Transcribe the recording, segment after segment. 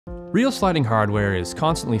Real sliding hardware is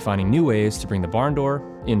constantly finding new ways to bring the barn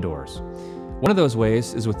door indoors. One of those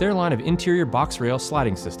ways is with their line of interior box rail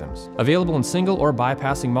sliding systems. Available in single or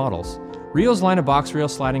bypassing models, Real's line of box rail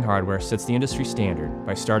sliding hardware sets the industry standard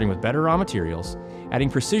by starting with better raw materials, adding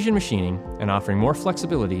precision machining, and offering more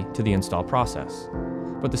flexibility to the install process.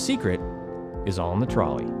 But the secret is all in the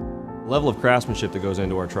trolley. The level of craftsmanship that goes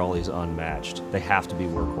into our trolley is unmatched. They have to be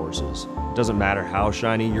workhorses. It doesn't matter how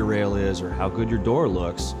shiny your rail is or how good your door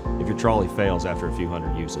looks if your trolley fails after a few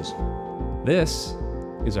hundred uses. This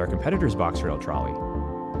is our competitor's box rail trolley.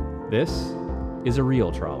 This is a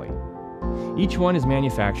Real trolley. Each one is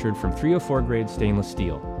manufactured from 304 grade stainless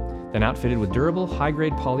steel, then outfitted with durable,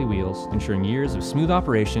 high-grade poly wheels, ensuring years of smooth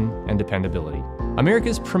operation and dependability.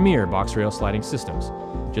 America's premier box rail sliding systems.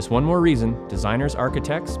 Just one more reason designers,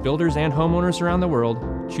 architects, builders, and homeowners around the world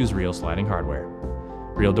choose Real sliding hardware.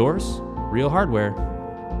 Real doors, real hardware,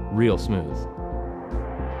 real smooth.